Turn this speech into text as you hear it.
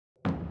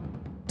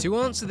To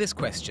answer this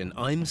question,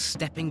 I'm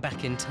stepping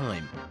back in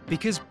time,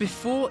 because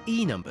before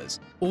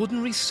E-numbers,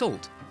 ordinary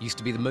salt used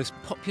to be the most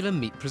popular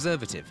meat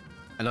preservative,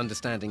 and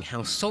understanding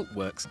how salt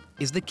works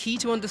is the key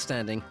to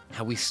understanding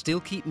how we still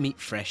keep meat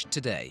fresh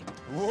today.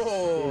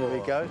 Whoa! Here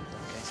we go. Okay,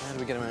 so how do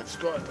we get them out?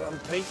 Straight down,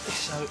 Pete.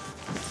 So,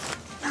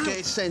 Get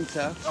it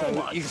centre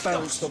so you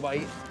balance the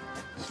weight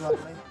slowly.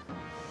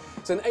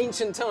 So in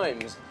ancient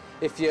times,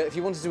 if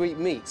you wanted to eat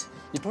meat,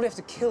 you'd probably have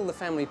to kill the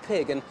family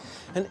pig, and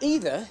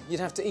either you'd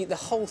have to eat the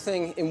whole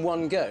thing in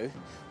one go,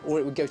 or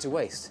it would go to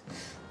waste.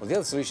 Well, the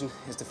other solution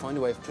is to find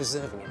a way of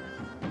preserving it.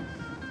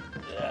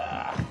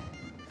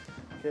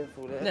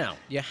 Careful there. Now,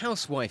 your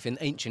housewife in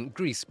ancient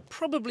Greece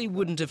probably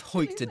wouldn't have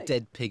hoiked a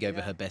dead pig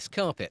over her best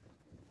carpet.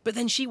 But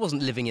then she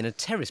wasn't living in a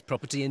terrace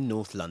property in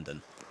North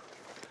London.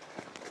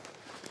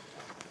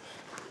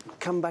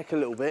 Come back a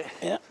little bit.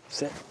 Yeah.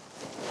 Sit.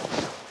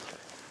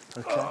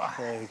 Okay,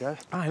 there we go.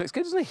 Ah, he looks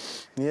good, doesn't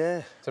he?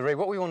 Yeah. So, Ray,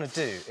 what we want to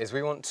do is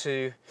we want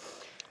to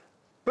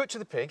butcher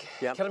the pig,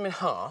 Yep. cut him in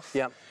half,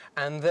 Yep.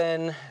 and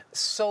then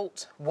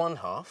salt one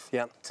half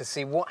Yep. to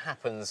see what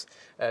happens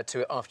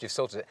to it after you've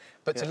salted it,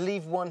 but to Yep.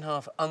 leave one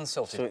half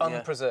unsalted, So, yeah.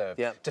 unpreserved,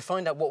 Yep. to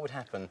find out what would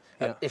happen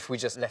Yep. if we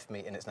just left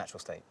meat in its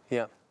natural state.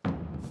 Yeah.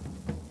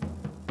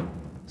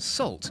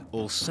 Salt,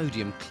 or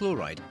sodium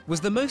chloride, was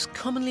the most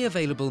commonly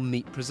available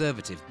meat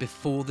preservative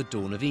before the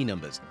dawn of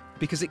E-numbers,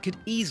 because it could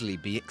easily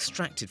be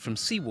extracted from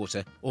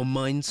seawater or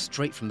mined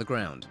straight from the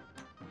ground.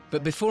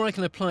 But before I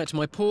can apply it to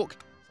my pork,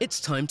 it's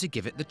time to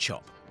give it the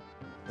chop.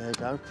 There you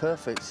go,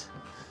 perfect.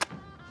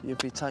 You'll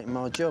be taking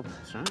my job.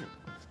 That's right.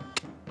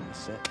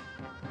 That's it.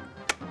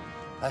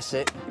 That's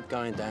it. Keep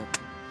going down.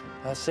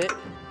 That's it.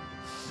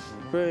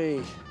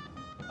 Breathe.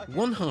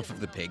 One half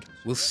of the pig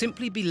will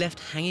simply be left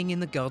hanging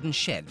in the garden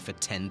shed for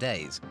 10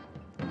 days.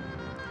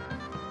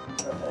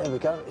 There we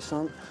go, it's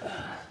on.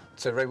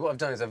 So, Ray, what I've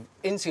done is I've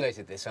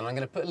insulated this, and I'm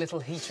going to put a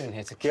little heater in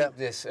here to keep Yep.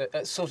 this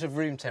at sort of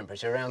room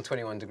temperature, around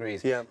 21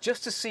 degrees, Yep.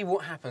 just to see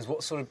what happens,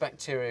 what sort of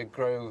bacteria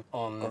grow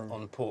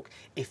on pork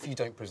if you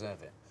don't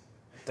preserve it.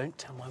 Don't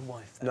tell my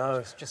wife that.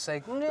 No. Just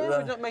say, no,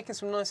 we're not making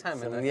some nice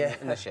ham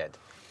in the shed.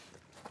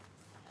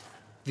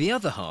 The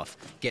other half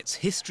gets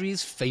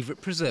history's favourite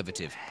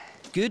preservative,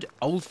 good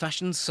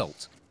old-fashioned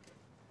salt.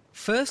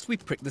 First, we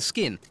prick the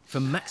skin for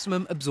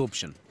maximum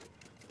absorption.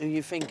 Who are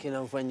you thinking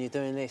of when you're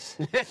doing this?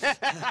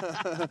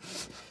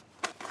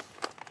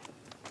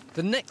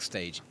 The next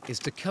stage is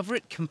to cover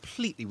it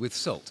completely with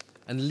salt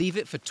and leave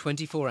it for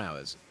 24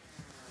 hours.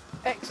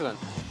 Excellent.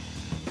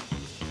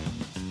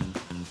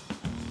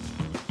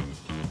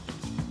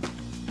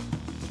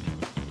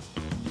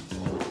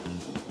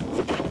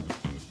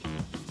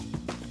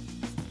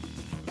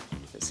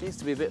 It seems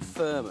to be a bit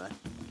firmer.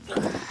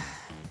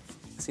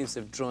 It seems to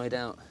have dried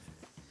out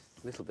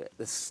a little bit.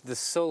 The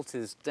salt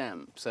is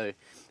damp, so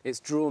it's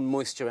drawn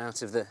moisture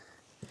out of the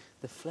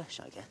flesh,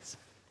 I guess.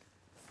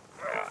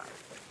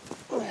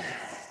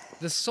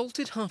 The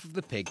salted half of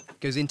the pig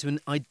goes into an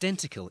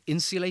identical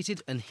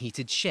insulated and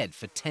heated shed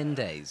for 10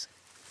 days.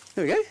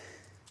 There we go.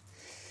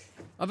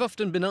 I've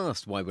often been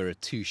asked why we're a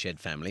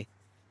two-shed family.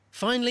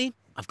 Finally,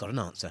 I've got an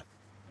answer.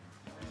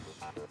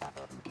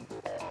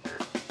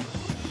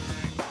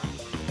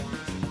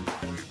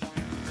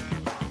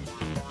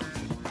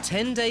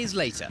 "10 days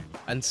later,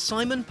 and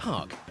Simon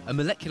Park, a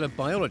molecular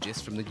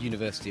biologist from the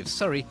University of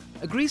Surrey,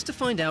 agrees to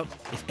find out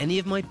if any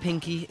of my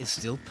pinky is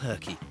still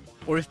perky,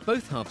 or if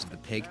both halves of the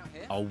pig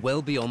are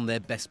well beyond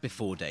their best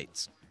before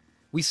dates.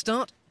 We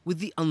start with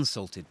the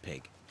unsalted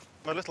pig.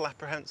 I'm a little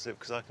apprehensive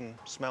because I can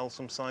smell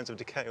some signs of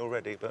decay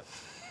already, but...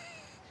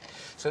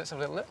 So let's have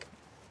a little look.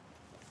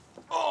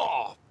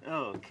 Oh!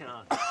 Oh,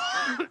 God.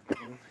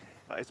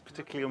 That is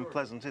particularly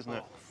unpleasant, isn't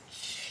it?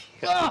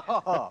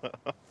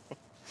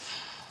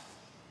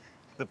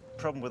 The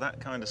problem with that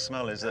kind of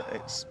smell is that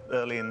it's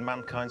early in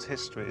mankind's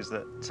history, is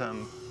that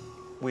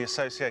we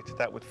associated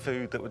that with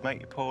food that would make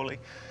you poorly.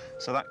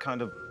 So that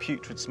kind of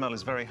putrid smell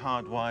is very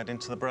hardwired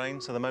into the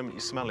brain. So the moment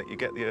you smell it, you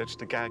get the urge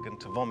to gag and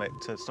to vomit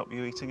to stop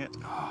you eating it.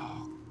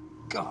 Oh,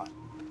 God.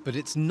 But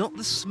it's not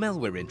the smell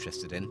we're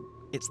interested in,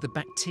 it's the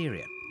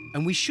bacteria.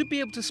 And we should be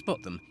able to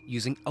spot them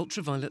using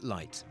ultraviolet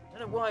light. I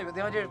don't know why, but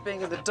the idea of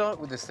being in the dark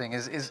with this thing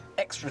is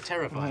extra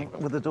terrifying.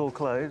 With the door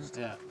closed.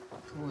 Yeah.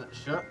 Pull that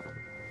shut.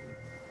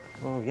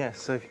 Oh, yes,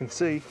 so you can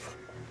see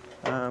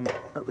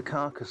at the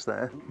carcass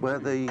there, where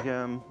the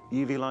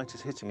UV light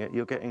is hitting it,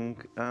 you're getting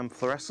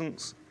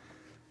fluorescence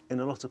in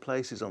a lot of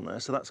places on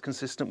there. So that's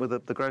consistent with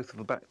the growth of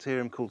a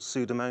bacterium called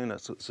Pseudomonas.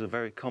 So it's a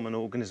very common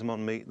organism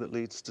on meat that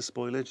leads to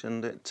spoilage,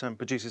 and it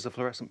produces a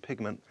fluorescent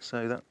pigment.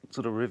 So that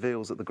sort of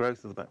reveals that the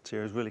growth of the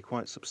bacteria is really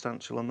quite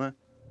substantial on there.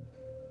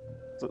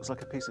 Looks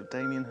like a piece of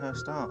Damien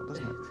Hirst art,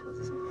 doesn't it?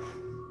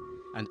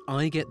 And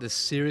I get the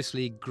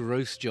seriously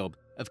gross job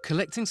of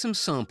collecting some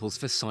samples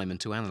for Simon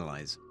to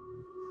analyse.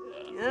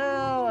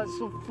 Yeah,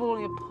 it's all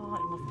falling apart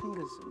in my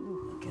fingers.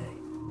 Ooh, okay,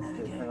 there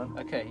we go.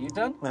 Okay, you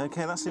done?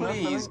 Okay, that's enough.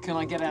 Please, can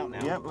I get out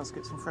now? Yep, let's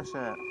get some fresh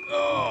air.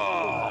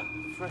 Oh,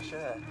 fresh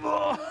air.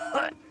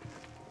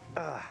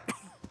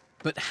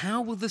 But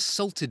how will the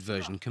salted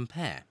version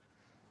compare?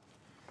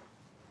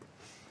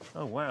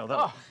 Oh, wow. That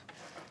Oh,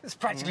 it's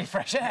practically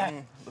fresh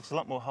air. looks a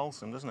lot more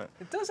wholesome, doesn't it?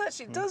 It does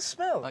actually, it does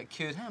smell like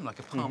cured ham, like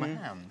a Parma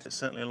ham. It's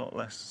certainly a lot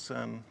less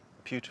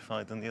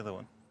putrefied than the other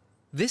one.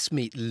 This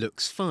meat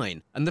looks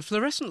fine, and the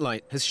fluorescent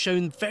light has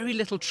shown very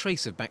little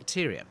trace of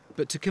bacteria.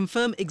 But to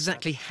confirm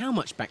exactly how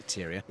much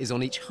bacteria is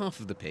on each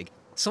half of the pig,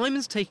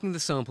 Simon's taking the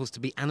samples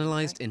to be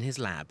analysed in his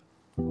lab.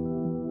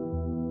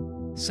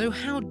 So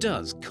how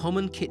does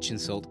common kitchen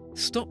salt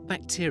stop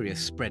bacteria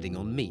spreading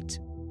on meat?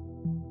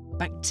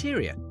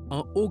 Bacteria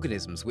are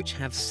organisms which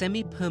have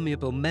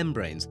semi-permeable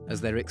membranes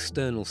as their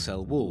external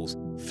cell walls,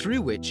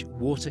 through which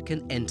water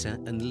can enter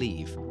and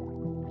leave.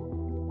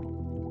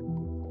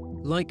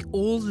 Like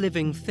all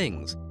living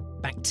things,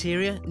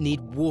 bacteria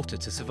need water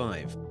to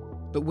survive.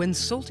 But when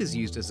salt is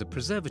used as a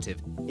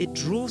preservative, it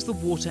draws the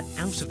water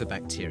out of the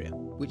bacteria,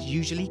 which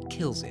usually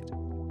kills it.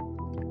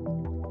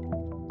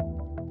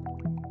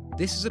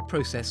 This is a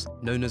process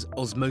known as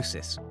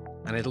osmosis,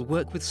 and it'll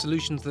work with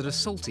solutions that are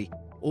salty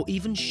or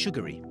even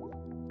sugary.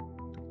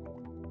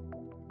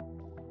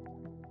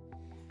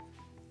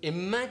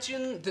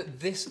 Imagine that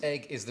this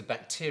egg is the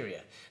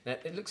bacteria. Now,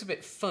 it looks a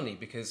bit funny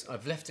because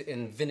I've left it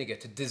in vinegar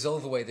to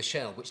dissolve away the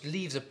shell, which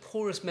leaves a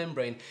porous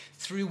membrane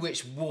through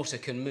which water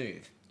can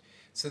move.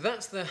 So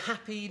that's the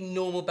happy,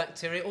 normal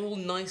bacteria, all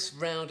nice,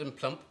 round and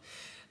plump.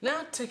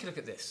 Now take a look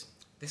at this.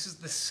 This is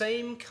the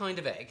same kind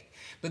of egg,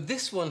 but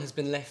this one has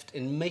been left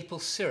in maple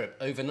syrup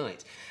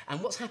overnight.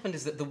 And what's happened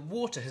is that the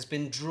water has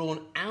been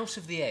drawn out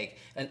of the egg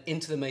and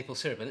into the maple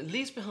syrup, and it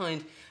leaves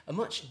behind a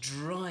much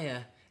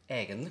drier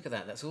egg. And look at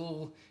that, that's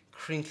all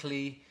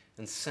crinkly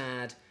and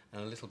sad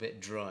and a little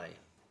bit dry.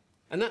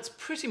 And that's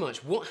pretty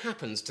much what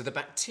happens to the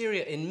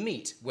bacteria in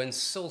meat when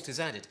salt is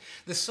added.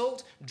 The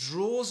salt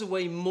draws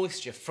away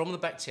moisture from the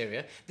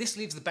bacteria. This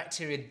leaves the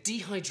bacteria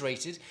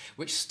dehydrated,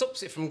 which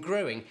stops it from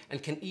growing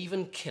and can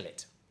even kill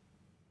it.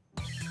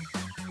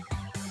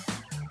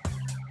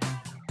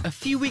 A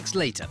few weeks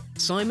later,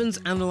 Simon's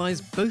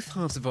analysed both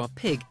halves of our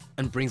pig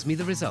and brings me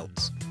the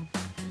results.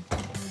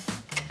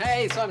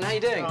 Hey, Simon, how you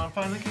doing? Oh, I'm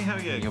fine, thank you. How are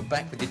you? You're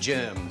back with your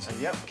germs.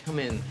 Yep. Come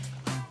in.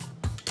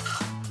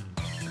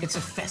 It's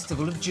a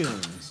festival of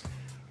germs.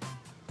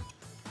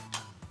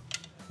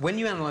 When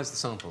you analysed the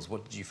samples,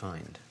 what did you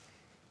find?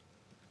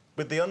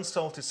 With the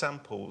unsalted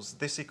samples,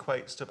 this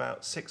equates to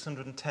about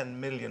 610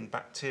 million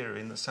bacteria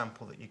in the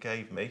sample that you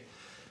gave me.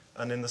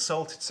 And in the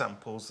salted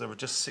samples, there were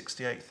just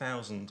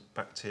 68,000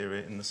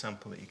 bacteria in the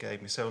sample that you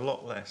gave me, so a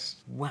lot less.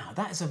 Wow,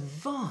 that is a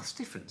vast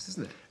difference,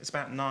 isn't it? It's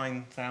about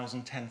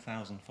 9,000,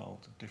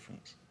 10,000-fold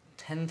difference.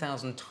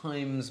 10,000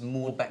 times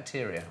more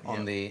bacteria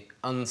on the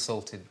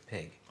unsalted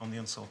pig. On the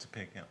unsalted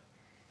pig, yeah.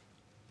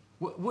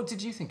 What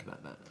did you think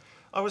about that?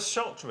 I was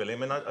shocked, really. I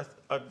mean,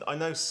 I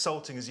know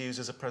salting is used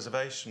as a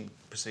preservation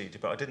procedure,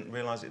 but I didn't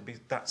realise it'd be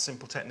that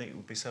simple technique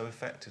would be so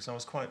effective. So I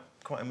was quite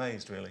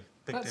amazed, really.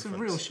 Big difference. That's a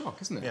real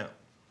shock, isn't it? Yeah.